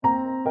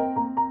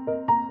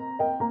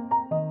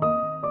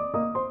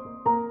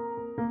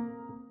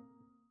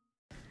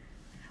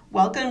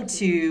welcome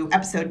to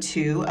episode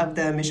 2 of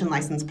the Mission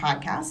License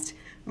podcast.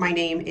 My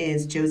name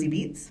is Josie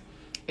Beats.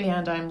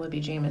 And I'm Libby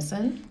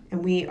Jamison.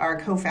 And we are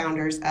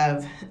co-founders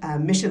of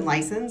Mission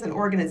License, an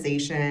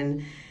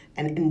organization,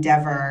 an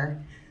endeavor,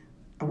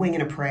 a wing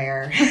and a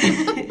prayer,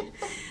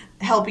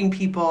 helping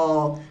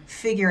people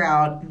figure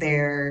out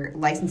their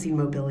licensing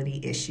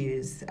mobility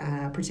issues,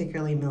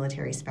 particularly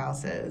military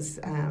spouses,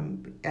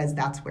 as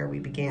that's where we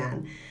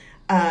began.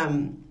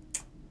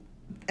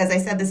 As I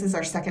said, this is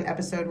our second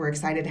episode. We're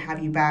excited to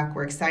have you back.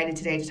 We're excited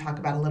today to talk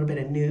about a little bit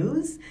of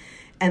news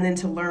and then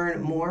to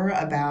learn more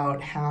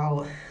about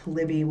how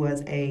Libby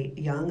was a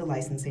young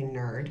licensing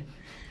nerd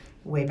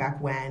way back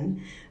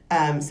when.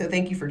 So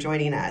thank you for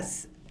joining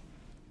us.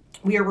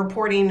 We are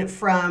reporting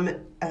from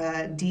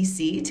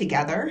DC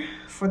together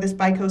for this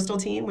bicoastal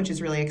team, which is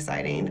really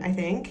exciting, I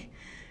think,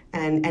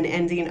 and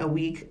ending a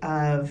week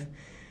of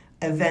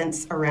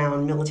events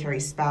around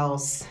military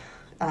spouse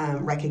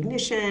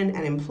recognition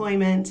and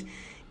employment.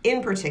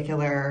 In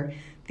particular,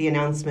 the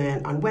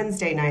announcement on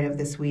Wednesday night of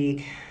this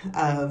week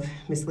of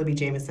Miss Libby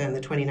Jamison, the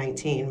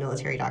 2019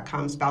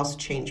 Military.com Spouse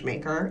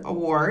Changemaker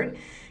Award.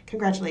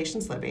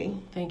 Congratulations, Libby.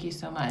 Thank you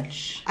so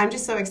much. I'm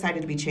just so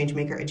excited to be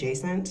Changemaker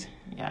adjacent.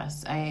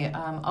 Yes,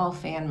 all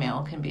fan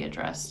mail can be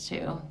addressed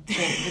to the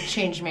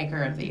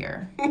Changemaker of the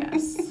Year.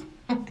 Yes.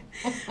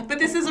 But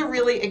this is a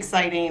really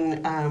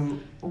exciting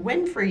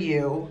win for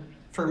you,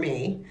 for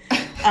me.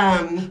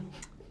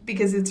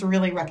 Because it's a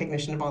really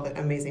recognition of all the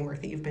amazing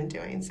work that you've been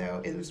doing.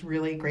 So it was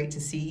really great to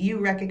see you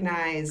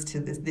recognized to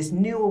this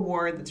new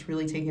award that's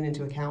really taken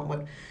into account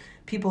what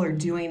people are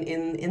doing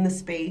in the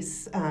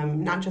space,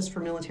 not just for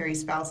military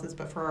spouses,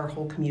 but for our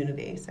whole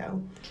community.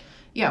 So,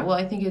 yeah, well,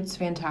 I think it's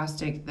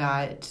fantastic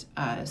that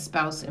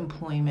spouse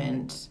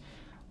employment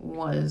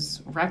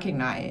was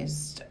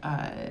recognized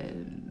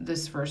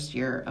this first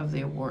year of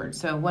the award.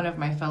 So one of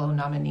my fellow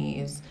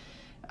nominees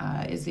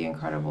is the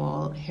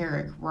incredible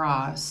Herrick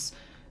Ross,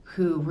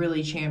 who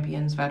really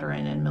champions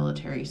veteran and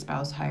military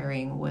spouse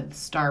hiring with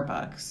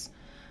Starbucks.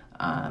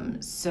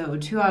 So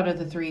 2 out of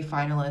the 3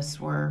 finalists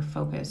were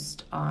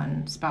focused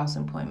on spouse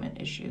employment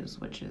issues,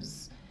 which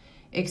is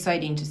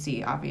exciting to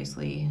see.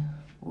 Obviously,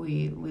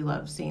 we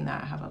love seeing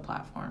that have a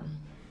platform.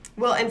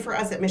 Well, and for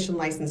us at Mission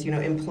License,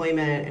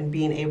 employment and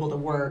being able to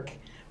work,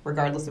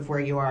 regardless of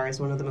where you are, is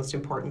one of the most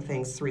important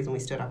things. It's the reason we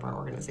stood up our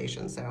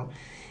organization. So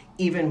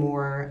even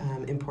more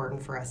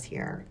important for us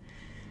here.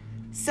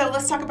 So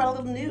let's talk about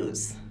a little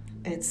news.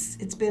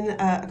 It's been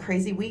a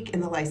crazy week in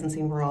the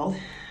licensing world,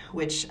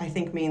 which I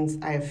think means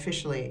I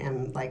officially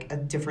am like a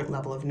different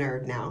level of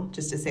nerd now,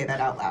 just to say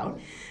that out loud.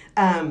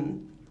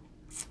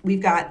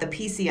 We've got the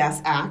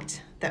PCS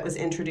Act that was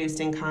introduced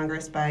in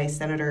Congress by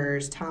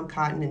Senators Tom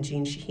Cotton and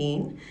Jeanne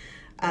Shaheen.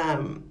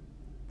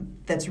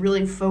 That's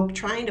really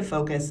trying to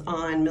focus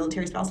on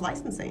military spouse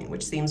licensing,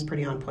 which seems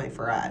pretty on point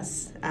for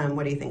us.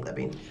 What do you think,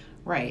 Libby?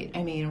 Right.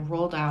 I mean,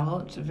 rolled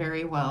out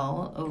very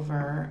well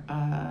over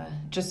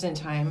just in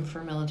time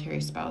for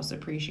Military Spouse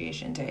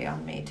Appreciation Day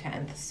on May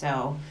 10th.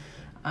 So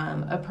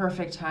a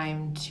perfect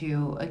time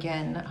to,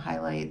 again,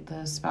 highlight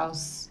the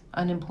spouse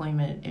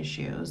unemployment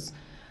issues.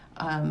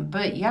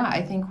 But yeah,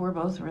 I think we're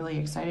both really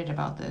excited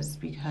about this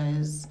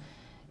because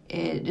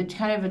it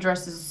kind of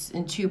addresses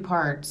in 2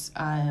 parts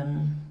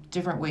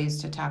different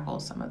ways to tackle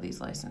some of these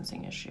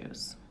licensing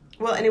issues.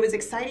 Well, and it was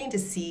exciting to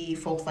see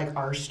folks like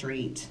R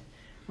Street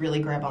really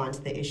grab onto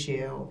the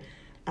issue.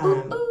 Give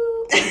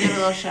a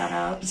little shout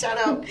out. Shout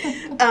out.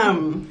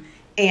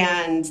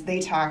 And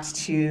they talked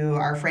to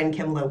our friend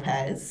Kim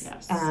Lopez.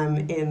 Yes.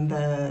 In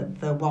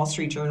the Wall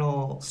Street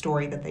Journal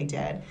story that they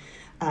did.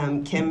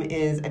 Kim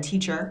is a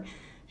teacher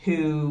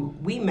who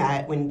we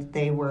met when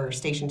they were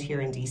stationed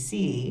here in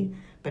DC,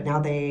 but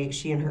now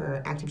she and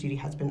her active duty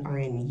husband are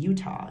in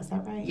Utah. Is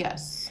that right?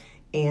 Yes.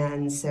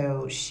 And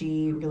so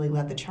she really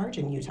led the charge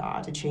in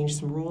Utah to change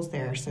some rules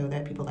there so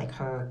that people like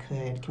her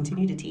could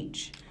continue to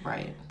teach.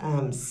 Right.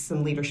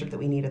 Some leadership that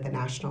we need at the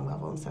national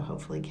level. And so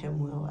hopefully Kim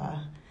will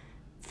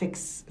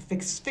fix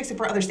it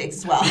for other states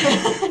as well.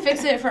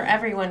 Fix it for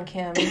everyone,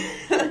 Kim.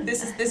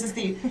 This is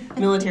the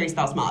military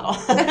spouse model.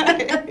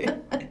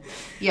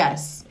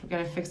 Yes, we've got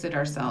to fix it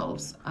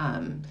ourselves.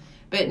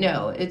 But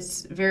no,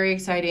 it's very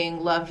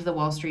exciting. Loved the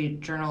Wall Street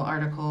Journal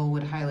article.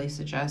 Would highly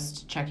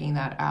suggest checking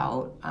that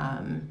out.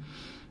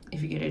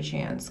 If you get a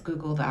chance,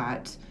 Google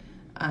that.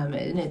 And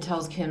it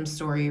tells Kim's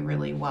story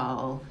really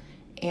well.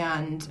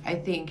 And I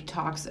think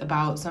talks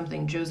about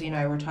something Josie and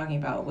I were talking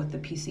about with the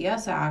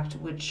PCS Act,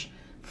 which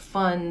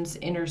funds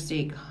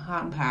interstate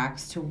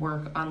compacts to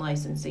work on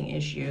licensing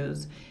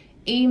issues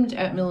aimed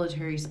at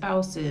military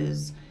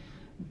spouses.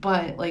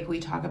 But like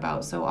we talk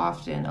about so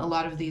often, a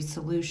lot of these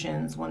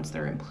solutions, once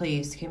they're in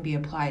place, can be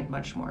applied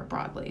much more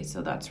broadly.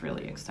 So that's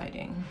really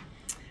exciting.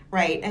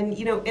 Right. And,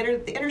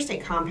 the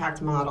interstate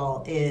compact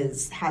model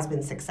has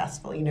been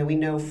successful. We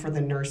know for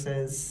the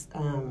nurses,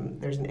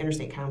 there's an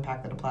interstate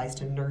compact that applies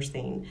to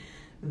nursing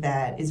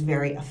that is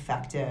very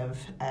effective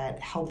at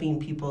helping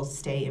people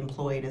stay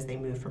employed as they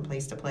move from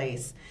place to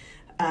place.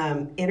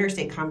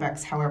 Interstate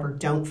compacts, however,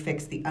 don't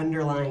fix the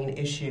underlying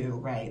issue,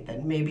 right?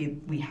 That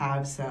maybe we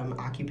have some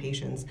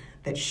occupations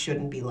that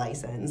shouldn't be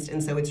licensed.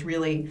 And so it's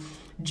really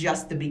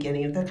just the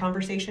beginning of the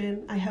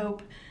conversation, I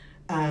hope.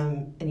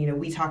 And,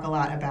 we talk a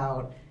lot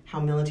about how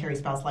military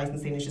spouse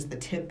licensing is just the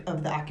tip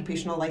of the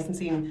occupational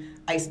licensing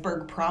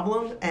iceberg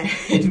problem. And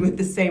with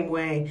the same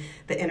way,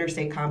 the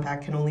interstate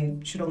compact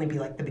should only be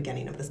like the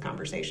beginning of this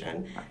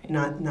conversation, right.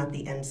 not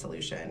the end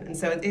solution. And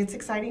so it's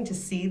exciting to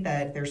see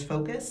that there's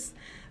focus.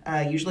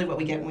 Usually what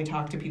we get when we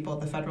talk to people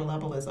at the federal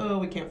level is,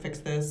 we can't fix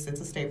this, it's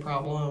a state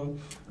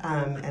problem.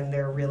 And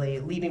they're really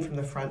leading from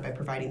the front by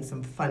providing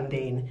some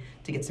funding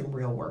to get some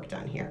real work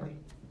done here.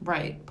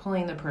 Right,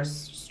 pulling the purse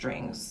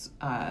strings,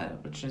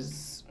 which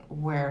is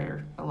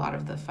where a lot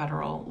of the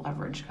federal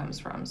leverage comes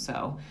from.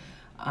 So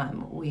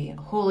we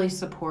wholly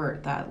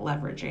support that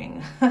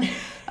leveraging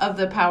of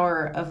the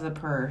power of the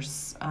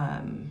purse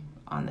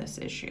on this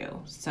issue.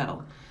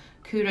 So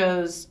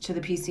kudos to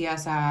the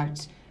PCS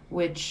Act,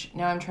 which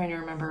now I'm trying to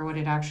remember what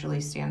it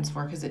actually stands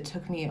for, because it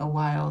took me a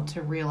while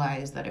to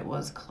realize that it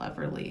was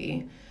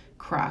cleverly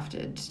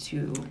crafted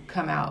to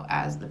come out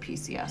as the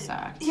PCS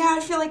Act. Yeah,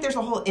 I feel like there's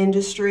a whole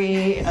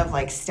industry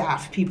of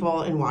staff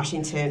people in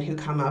Washington who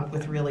come up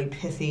with really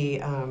pithy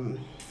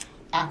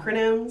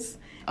acronyms.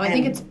 I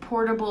think it's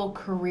Portable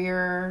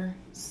Career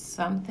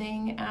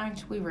Something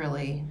Act. We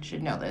really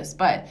should know this.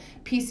 But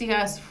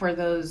PCS, for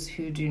those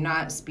who do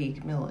not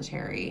speak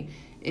military,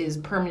 is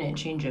Permanent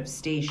Change of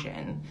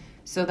Station.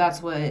 So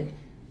that's what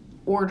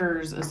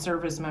orders a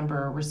service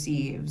member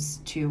receives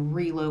to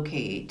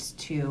relocate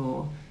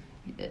to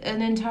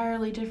an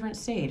entirely different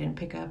state and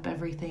pick up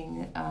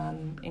everything,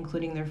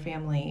 including their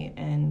family,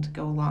 and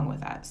go along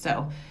with that.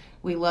 So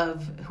we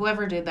love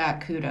whoever did that.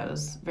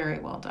 Kudos. Very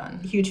well done.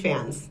 Huge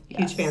fans. Yes.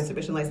 Huge fans of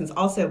mission license.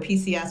 Also,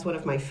 PCS, one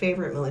of my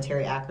favorite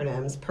military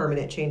acronyms,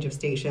 Permanent Change of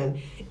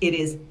Station. It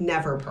is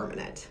never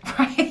permanent.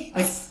 Right.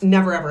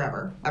 Never, ever,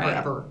 ever.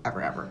 Ever,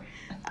 ever, ever.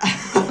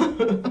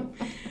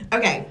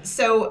 Okay,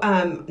 so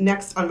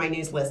next on my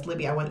news list,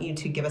 Libby, I want you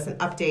to give us an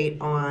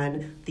update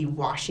on the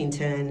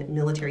Washington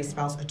military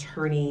spouse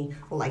attorney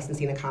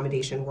licensing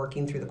accommodation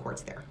working through the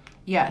courts there.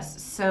 Yes,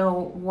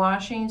 so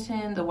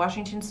the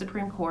Washington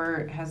Supreme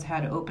Court has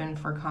had open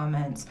for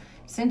comments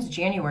since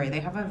January.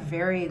 They have a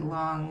very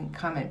long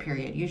comment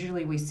period.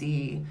 Usually we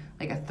see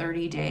a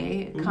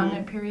 30-day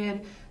comment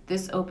period.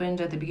 This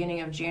opened at the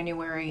beginning of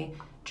January,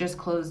 just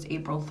closed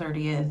April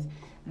 30th.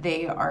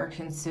 They are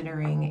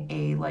considering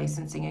a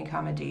licensing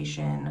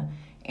accommodation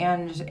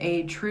and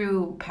a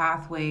true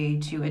pathway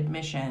to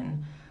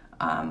admission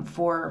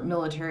for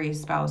military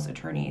spouse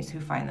attorneys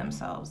who find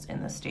themselves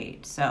in the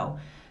state. So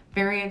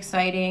very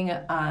exciting.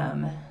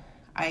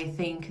 I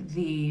think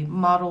the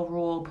model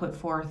rule put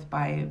forth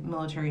by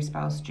Military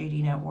Spouse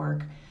JD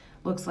Network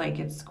looks like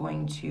it's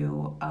going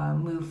to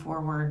move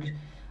forward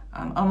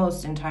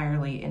almost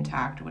entirely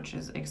intact, which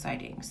is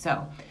exciting.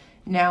 So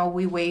now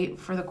we wait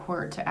for the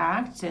court to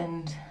act,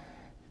 and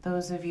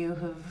those of you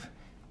who've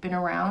been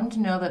around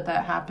know that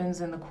happens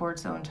in the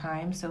court's own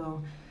time,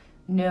 so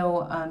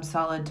no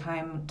solid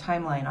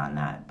timeline on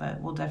that,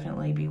 but we'll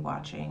definitely be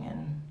watching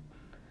and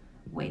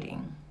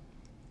waiting.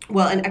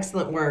 Well, and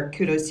excellent work.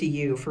 Kudos to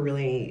you for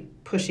really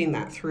pushing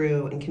that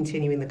through and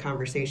continuing the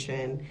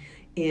conversation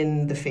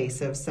in the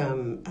face of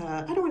some,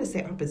 I don't want to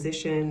say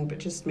opposition, but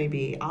just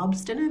maybe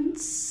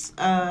obstinance.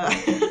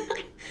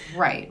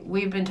 Right.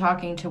 We've been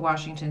talking to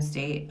Washington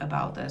State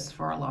about this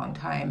for a long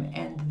time,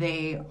 and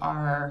they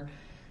are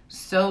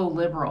so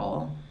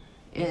liberal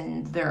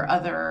in their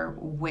other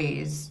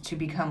ways to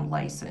become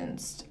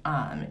licensed,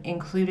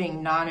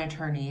 including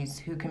non-attorneys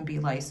who can be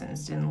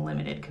licensed in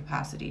limited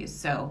capacities.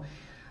 So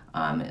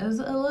it was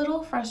a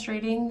little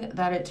frustrating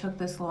that it took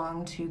this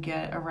long to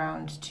get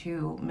around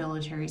to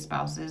military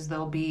spouses.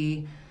 They'll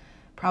be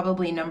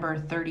probably number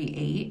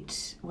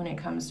 38 when it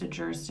comes to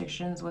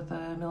jurisdictions with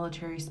a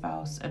military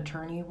spouse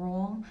attorney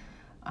rule,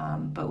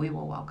 but we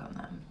will welcome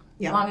them.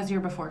 Yeah. As long as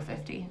you're before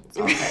 50, it's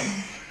all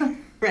good.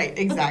 Right,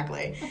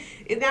 exactly.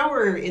 Now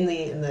we're in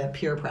the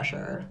peer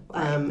pressure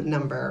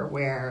number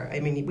where,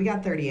 we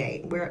got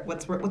 38.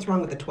 What's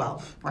wrong with the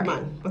 12? Come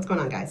on, what's going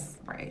on, guys?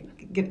 Right.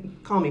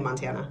 Call me,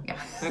 Montana.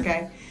 Yeah.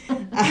 Okay?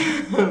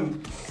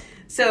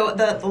 So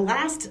the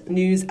last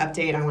news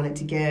update I wanted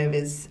to give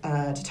is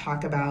to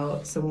talk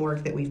about some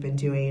work that we've been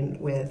doing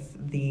with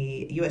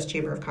the U.S.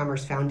 Chamber of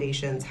Commerce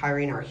Foundation's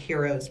Hiring Our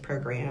Heroes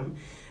program.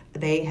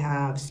 They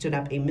have stood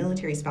up a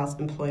military spouse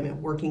employment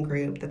working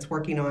group that's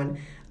working on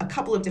a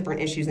couple of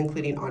different issues,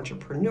 including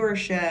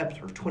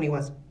entrepreneurship, or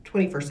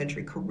 21st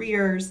century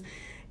careers.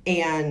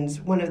 And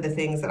one of the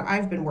things that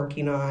I've been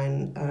working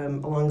on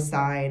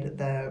alongside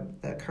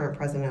the current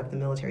president of the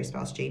Military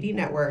Spouse JD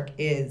Network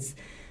is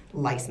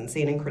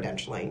licensing and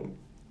credentialing.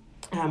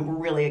 We're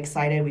really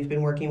excited. We've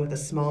been working with a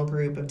small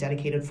group of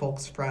dedicated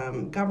folks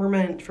from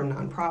government, from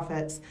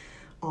nonprofits,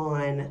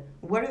 on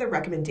what are the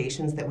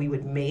recommendations that we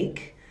would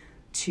make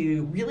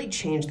to really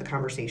change the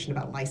conversation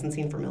about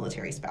licensing for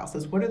military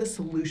spouses. What are the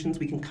solutions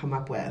we can come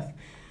up with?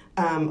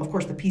 Of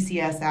course, the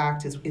PCS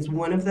Act is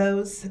one of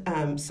those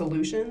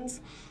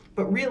solutions,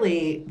 But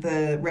really,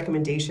 the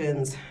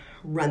recommendations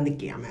run the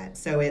gamut.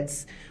 So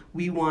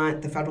we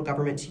want the federal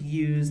government to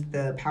use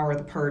the power of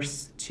the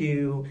purse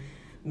to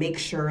make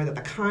sure that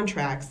the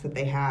contracts that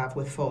they have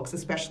with folks,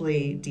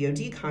 especially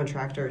DoD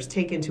contractors,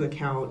 take into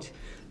account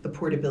the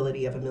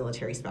portability of a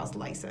military spouse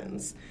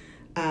license.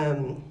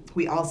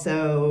 We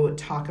also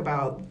talk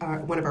about,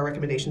 one of our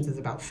recommendations is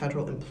about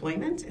federal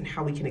employment and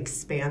how we can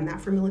expand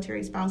that for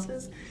military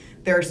spouses.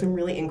 There are some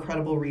really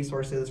incredible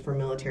resources for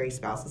military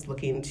spouses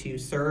looking to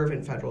serve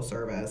in federal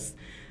service,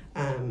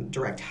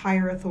 direct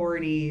hire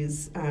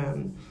authorities,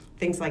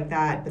 things like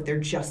that, but they're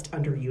just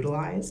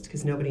underutilized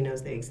because nobody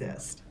knows they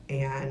exist.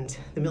 And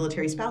the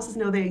military spouses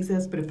know they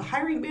exist, but if the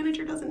hiring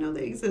manager doesn't know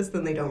they exist,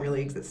 then they don't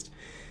really exist.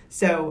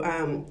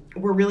 So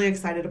we're really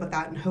excited about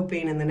that and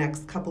hoping in the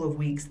next couple of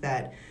weeks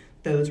that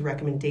those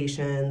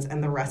recommendations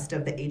and the rest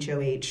of the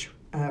HOH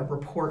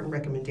report and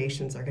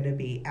recommendations are going to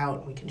be out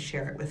and we can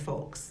share it with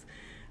folks.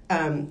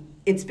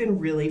 It's been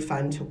really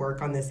fun to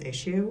work on this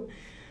issue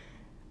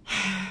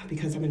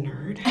because I'm a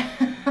nerd.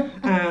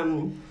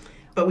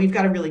 But we've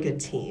got a really good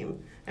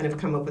team and have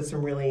come up with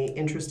some really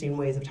interesting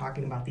ways of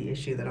talking about the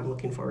issue that I'm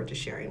looking forward to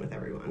sharing with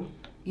everyone.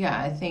 Yeah,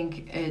 I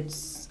think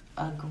it's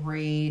a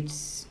great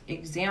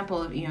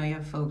example of, you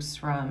have folks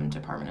from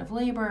Department of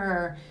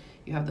Labor,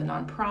 you have the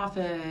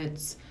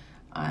nonprofits,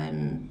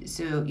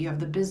 so you have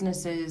the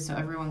businesses, so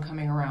everyone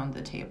coming around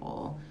the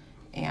table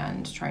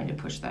and trying to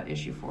push that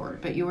issue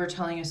forward. But you were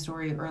telling a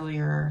story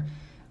earlier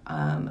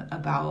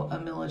about a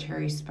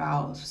military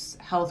spouse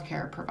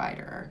healthcare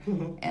provider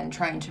and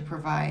trying to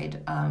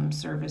provide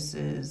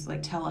services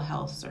like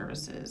telehealth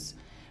services,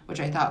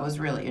 which I thought was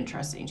really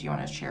interesting. Do you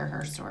want to share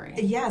her story?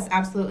 Yes,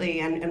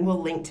 absolutely. And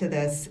we'll link to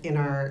this in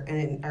our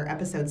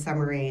episode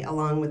summary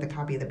along with a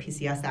copy of the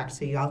PCS Act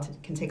so you all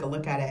can take a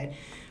look at it.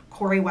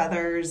 Corey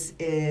Weathers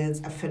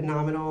is a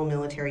phenomenal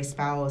military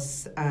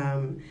spouse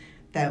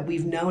that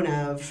we've known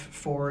of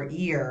for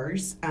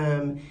years.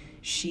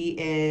 She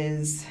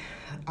is,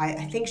 I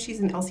think she's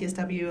an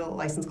LCSW, a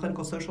licensed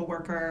clinical social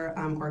worker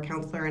or a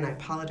counselor, and I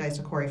apologize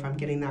to Corey if I'm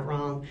getting that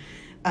wrong.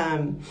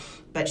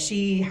 But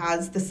she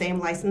has the same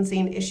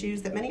licensing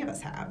issues that many of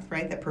us have,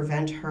 right, that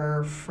prevent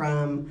her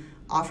from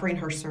offering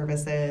her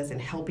services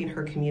and helping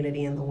her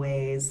community in the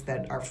ways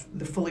that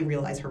fully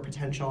realize her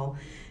potential.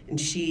 And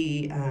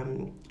she,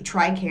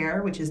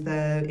 TRICARE, which is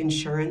the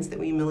insurance that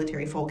we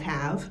military folk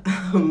have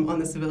on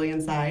the civilian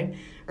side,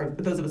 or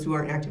those of us who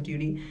aren't active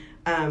duty,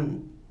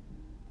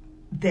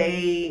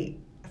 they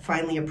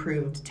finally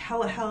approved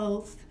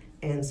telehealth.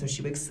 And so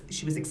she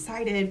was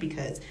excited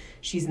because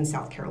she's in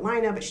South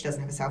Carolina, but she doesn't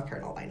have a South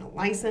Carolina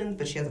license,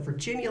 but she has a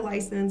Virginia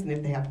license. And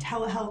if they have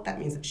telehealth, that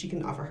means that she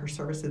can offer her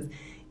services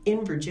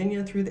in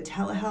Virginia through the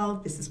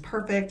telehealth. This is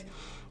perfect.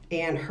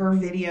 And her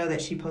video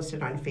that she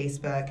posted on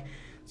Facebook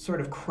sort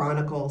of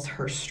chronicles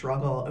her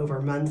struggle over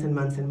months and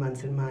months and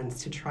months and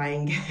months to try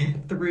and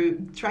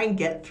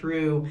get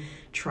through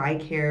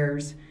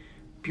TRICARE's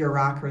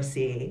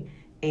bureaucracy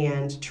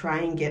and try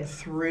and get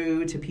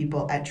through to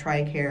people at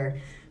TRICARE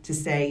to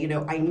say,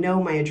 I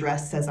know my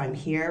address says I'm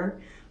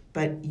here,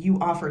 but you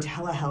offer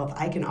telehealth.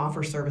 I can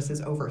offer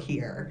services over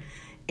here.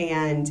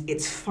 And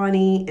it's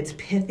funny, it's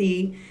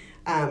pithy.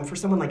 For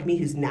someone like me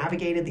who's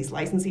navigated these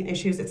licensing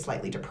issues, it's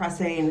slightly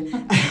depressing,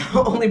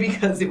 only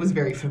because it was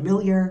very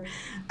familiar.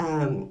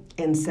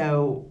 And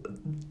so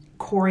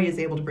Corey is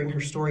able to bring her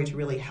story to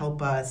really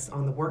help us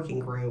on the working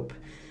group,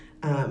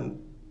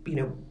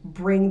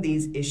 bring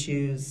these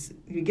issues,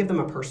 give them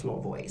a personal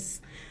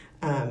voice.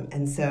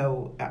 And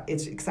so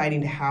it's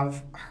exciting to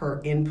have her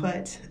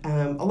input,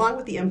 along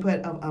with the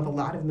input of a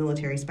lot of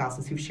military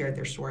spouses who've shared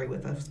their story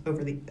with us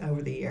over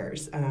the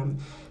years.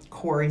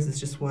 Corey's is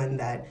just one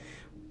that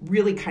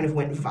really kind of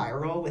went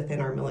viral within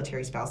our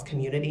military spouse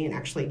community and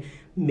actually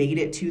made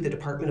it to the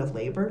Department of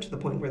Labor to the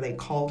point where they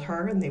called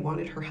her and they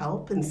wanted her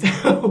help. And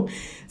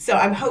so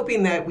I'm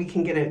hoping that we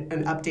can get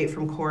an update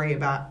from Corey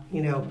about,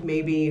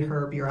 maybe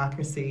her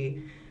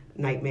bureaucracy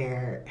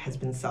nightmare has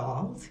been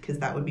solved, because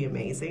that would be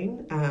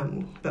amazing.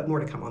 But more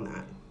to come on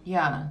that.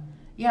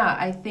 Yeah,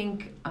 I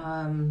think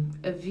a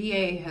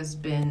VA has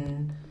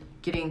been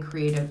getting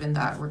creative in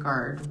that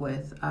regard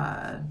with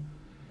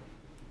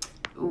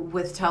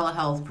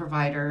telehealth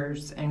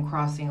providers and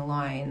crossing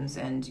lines,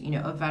 and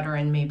a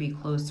veteran may be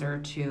closer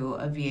to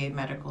a VA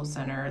medical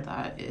center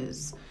that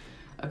is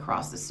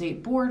across the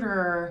state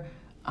border,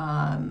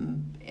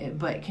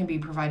 but can be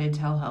provided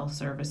telehealth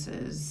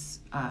services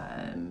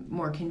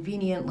more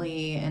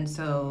conveniently. And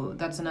so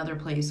that's another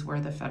place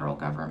where the federal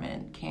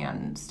government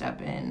can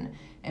step in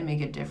and make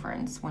a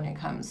difference when it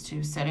comes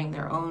to setting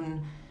their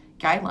own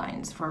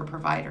guidelines for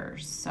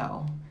providers.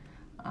 So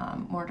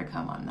more to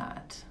come on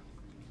that.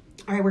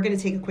 All right, we're going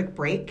to take a quick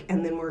break,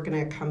 and then we're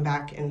going to come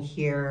back and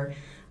hear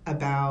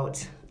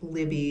about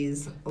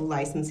Libby's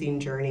licensing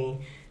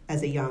journey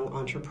as a young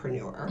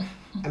entrepreneur.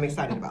 I'm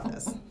excited about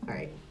this. All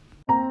right.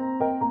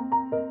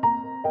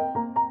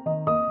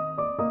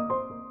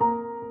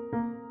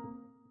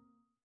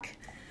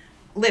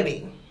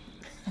 Libby.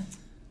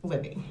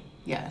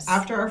 Yes.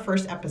 After our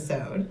first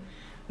episode,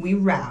 we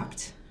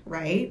wrapped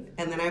right?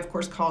 And then I, of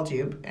course, called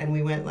you, and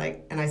we went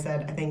and I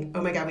said, I think,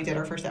 oh my God, we did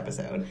our first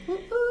episode.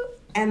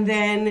 And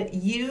then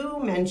you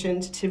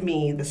mentioned to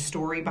me the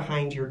story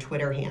behind your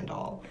Twitter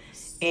handle.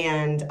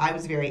 And I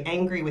was very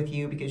angry with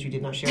you because you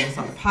did not share this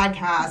on the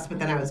podcast, but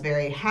then I was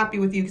very happy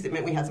with you because it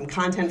meant we had some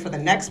content for the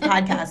next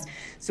podcast.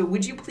 So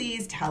would you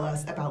please tell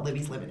us about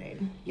Libby's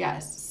Lemonade?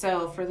 Yes.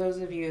 So for those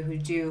of you who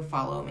do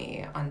follow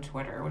me on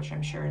Twitter, which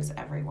I'm sure is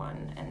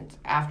everyone, and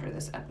after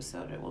this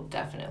episode it will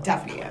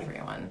definitely be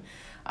everyone,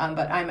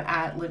 but I'm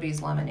at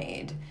Libby's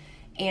Lemonade.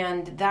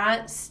 And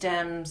that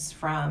stems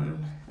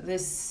from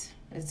this.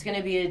 It's going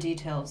to be a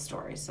detailed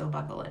story, so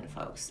buckle in,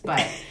 folks.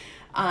 But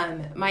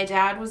my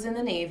dad was in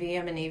the Navy.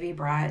 I'm a Navy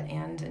brat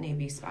and a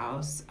Navy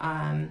spouse.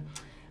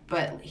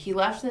 But he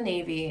left the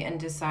Navy and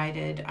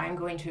decided, I'm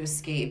going to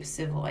escape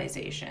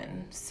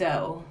civilization.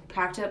 So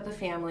packed up the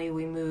family.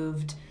 We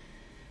moved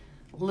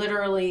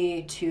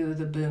literally to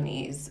the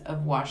boonies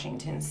of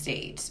Washington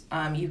State.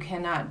 You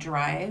cannot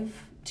drive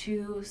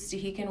to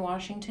Stehekin,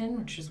 Washington,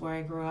 which is where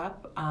I grew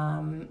up,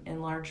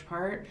 in large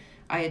part.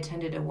 I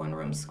attended a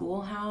one-room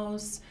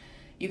schoolhouse.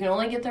 You can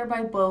only get there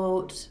by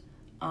boat,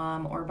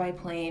 or by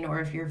plane, or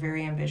if you're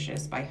very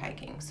ambitious, by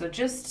hiking. So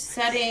just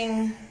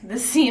setting the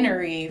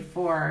scenery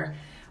for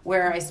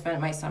where I spent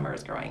my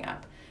summers growing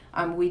up.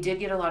 We did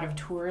get a lot of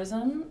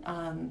tourism.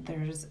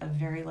 There's a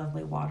very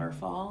lovely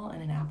waterfall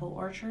and an apple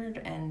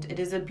orchard, and it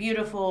is a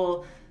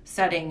beautiful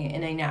setting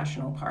in a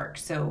national park.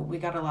 So we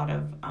got a lot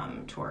of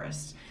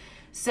tourists.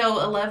 So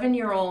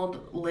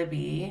 11-year-old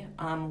Libby,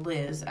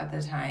 Liz at the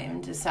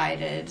time,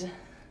 decided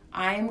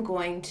I'm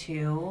going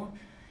to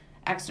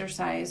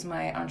exercise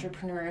my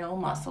entrepreneurial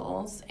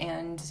muscles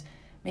and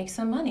make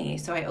some money.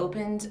 So I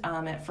opened,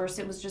 at first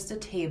it was just a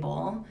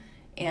table,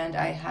 and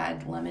I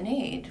had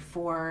lemonade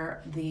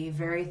for the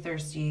very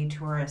thirsty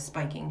tourists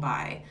spiking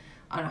by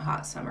on a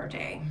hot summer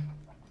day.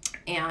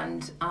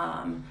 And,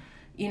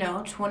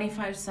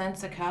 25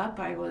 cents a cup,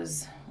 I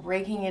was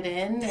raking it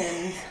in,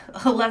 and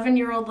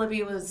 11-year-old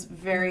Libby was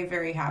very,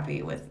 very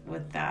happy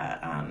with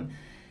that,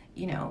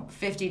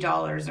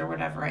 $50 or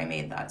whatever I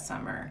made that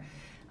summer.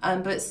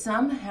 But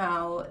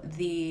somehow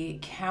the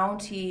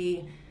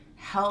county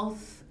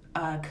health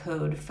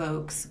code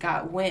folks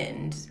got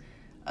wind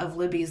of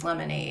Libby's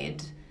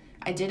Lemonade.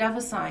 I did have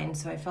a sign,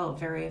 so I felt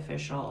very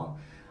official.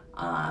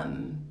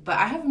 But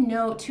I have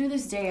to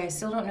this day, I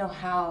still don't know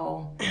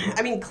how.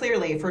 I mean,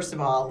 clearly, first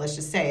of all, let's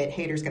just say it,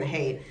 haters gonna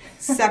hate.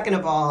 Second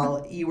of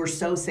all, you were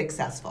so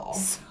successful.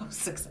 So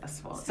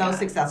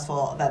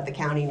successful that the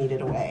county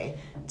needed a way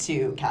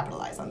to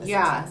capitalize on this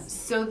success.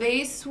 So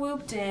they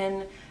swooped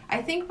in.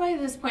 I think by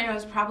this point I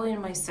was probably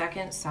in my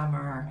second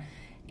summer,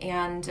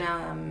 and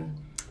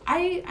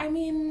I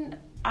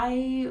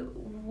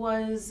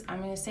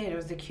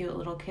was a cute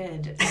little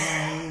kid,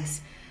 and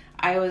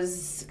I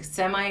was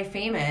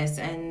semi-famous,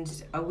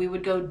 and we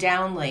would go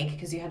down lake,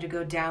 because you had to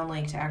go down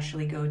lake to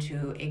actually go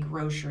to a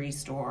grocery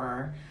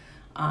store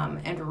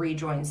and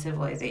rejoin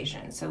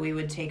civilization. So we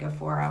would take a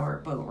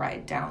 4-hour boat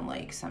ride down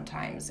lake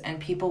sometimes, and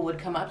people would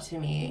come up to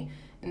me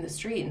in the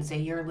street and say,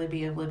 "You're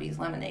Libby of Libby's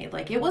Lemonade."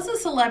 Like, it was a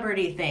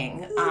celebrity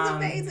thing. This is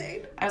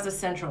amazing. I was a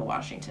Central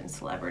Washington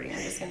celebrity,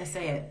 I'm just going to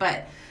say it.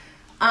 But,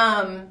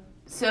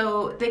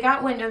 so they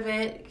got wind of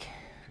it,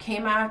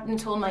 came out and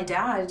told my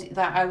dad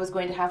that I was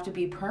going to have to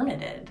be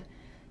permitted.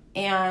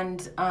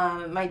 And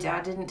my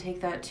dad didn't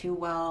take that too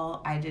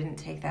well. I didn't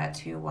take that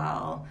too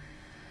well.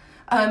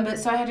 But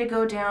so I had to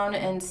go down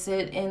and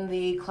sit in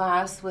the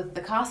class with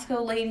the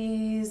Costco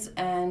ladies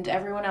and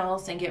everyone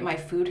else and get my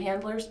food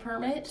handler's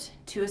permit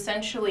to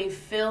essentially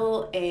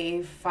fill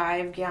a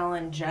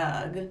 5-gallon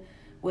jug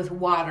with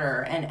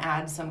water and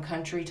add some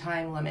Country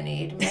Time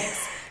lemonade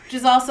mix, which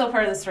is also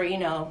part of the story.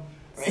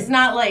 It's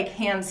not like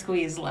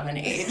hand-squeezed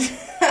lemonade.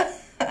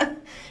 But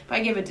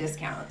I give a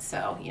discount.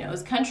 So, it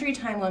was Country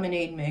Time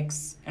lemonade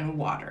mix and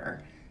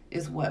water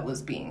is what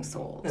was being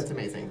sold. That's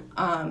amazing.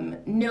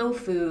 No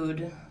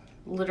food,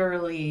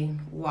 literally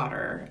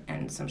water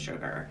and some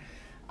sugar.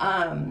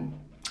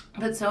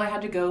 But so I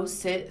had to go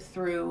sit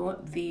through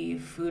the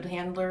food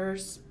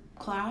handler's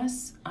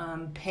class,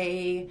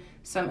 pay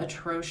some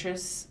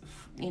atrocious,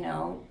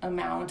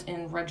 amount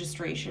in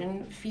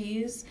registration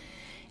fees.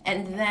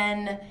 And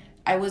then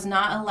I was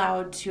not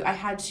allowed to,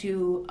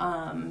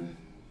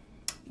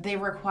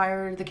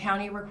 the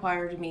county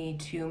required me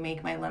to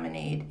make my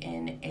lemonade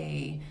in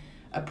a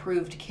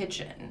approved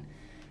kitchen.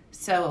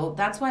 So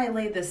that's why I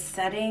laid the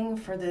setting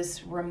for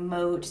this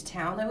remote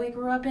town that we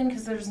grew up in,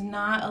 because there's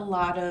not a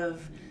lot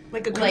of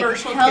like a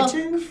commercial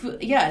kitchen.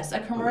 Yes,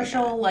 a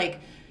commercial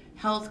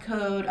health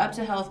code, up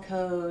to health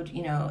code.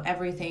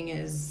 Everything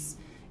is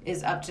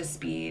up to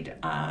speed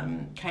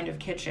kind of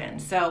kitchen.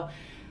 So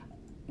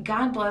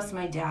God bless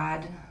my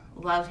dad,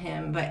 love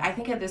him, but I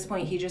think at this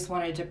point he just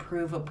wanted to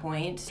prove a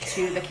point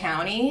to the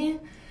county.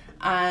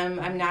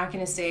 I'm not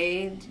going to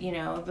say,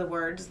 the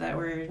words that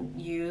were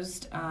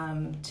used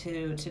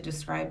to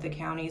describe the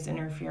county's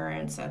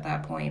interference at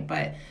that point,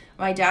 but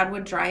my dad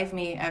would drive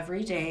me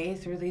every day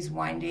through these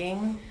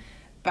winding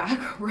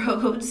back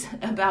roads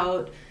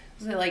about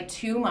was it like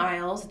 2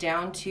 miles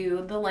down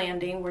to the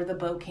landing where the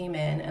boat came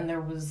in, and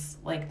there was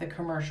like the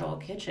commercial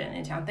kitchen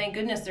in town. Thank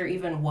goodness there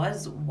even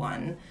was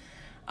one.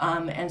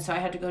 And so I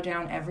had to go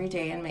down every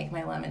day and make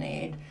my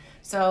lemonade.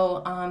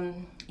 So,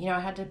 you know, I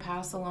had to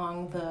pass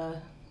along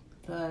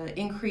the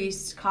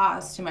increased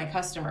cost to my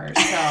customers.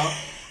 So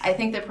I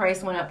think the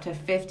price went up to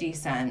 50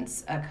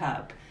 cents a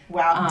cup.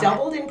 Wow,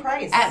 doubled in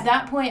price. At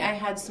that point, I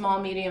had small,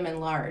 medium,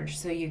 and large.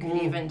 So you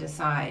could even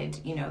decide,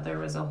 you know, there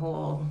was a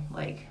whole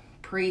like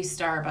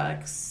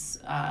pre-Starbucks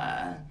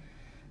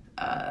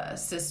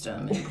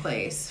system in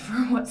place for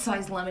what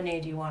size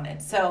lemonade you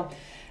wanted. So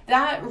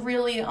that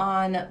really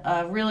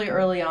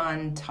early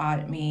on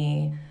taught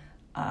me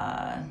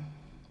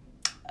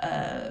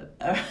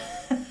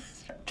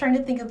trying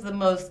to think of the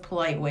most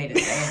polite way to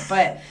say it,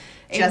 but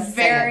a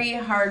very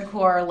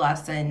hardcore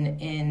lesson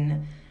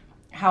in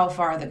how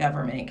far the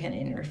government can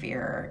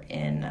interfere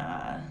in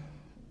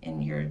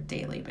your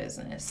daily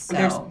business.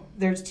 So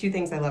there's 2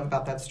 things I love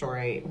about that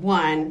story.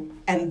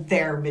 One, and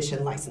their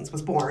mission license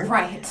was born.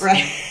 Right.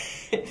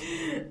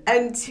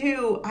 And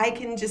 2,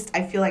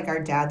 I feel like our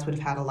dads would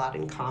have had a lot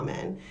in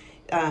common.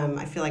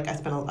 I feel like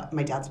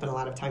my dad spent a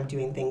lot of time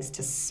doing things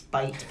to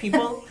spite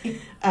people,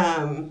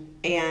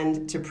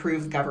 and to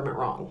prove government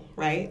wrong,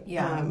 right?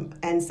 Yeah.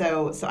 And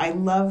so I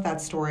love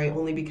that story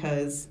only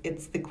because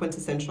it's the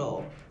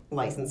quintessential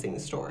licensing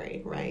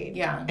story, right?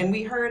 Yeah. And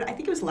we heard, I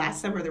think it was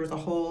last summer, there was a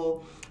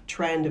whole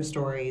trend of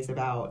stories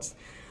about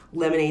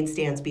lemonade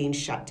stands being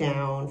shut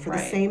down for the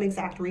same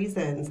exact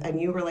reasons, and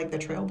you were like the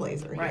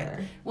trailblazer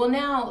here. Well,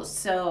 now,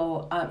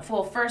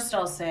 first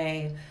I'll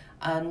say,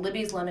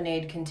 Libby's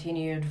Lemonade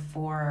continued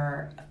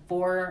for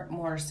 4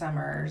 more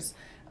summers.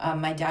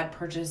 My dad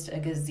purchased a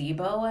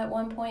gazebo at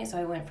one point, so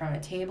I went from a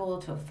table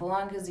to a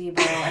full-on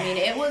gazebo. I mean,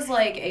 it was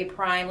like a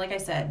prime, like I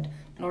said,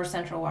 North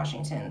Central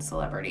Washington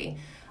celebrity.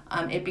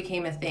 It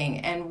became a thing.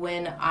 And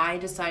when I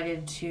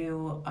decided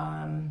to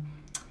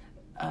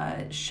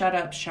shut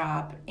up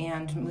shop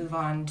and move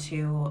on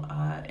to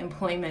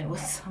employment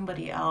with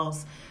somebody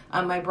else,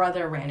 my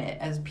brother ran it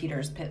as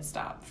Peter's Pit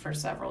Stop for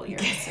several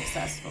years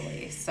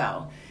successfully.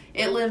 So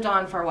it lived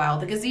on for a while.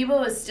 The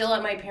gazebo is still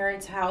at my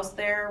parents' house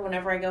there.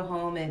 Whenever I go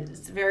home,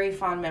 it's very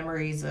fond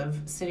memories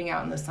of sitting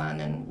out in the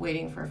sun and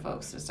waiting for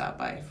folks to stop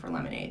by for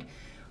lemonade.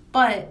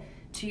 But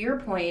to your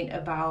point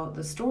about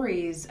the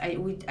stories,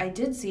 I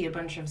did see a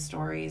bunch of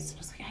stories. I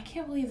was like, I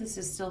can't believe this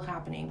is still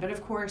happening. But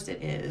of course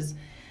it is.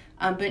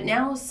 But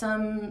now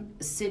some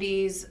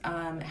cities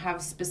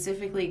have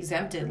specifically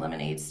exempted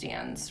lemonade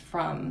stands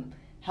from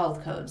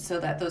health codes so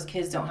that those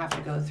kids don't have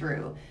to go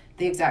through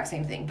the exact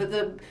same thing.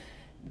 But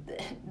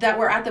that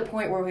we're at the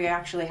point where we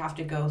actually have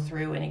to go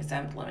through and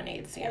exempt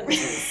lemonade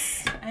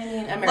stands. I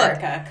mean,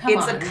 America, come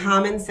on. It's a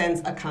common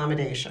sense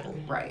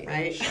accommodation.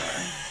 Right?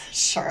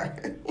 Sure.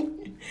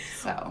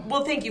 So.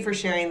 Well, thank you for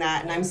sharing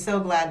that, and I'm so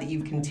glad that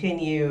you've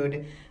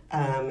continued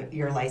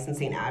your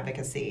licensing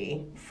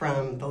advocacy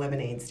from the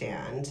lemonade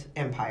stand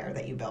empire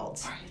that you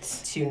built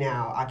to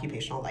now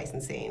occupational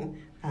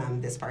licensing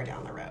this far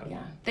down the road.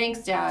 Yeah. Thanks,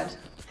 Dad.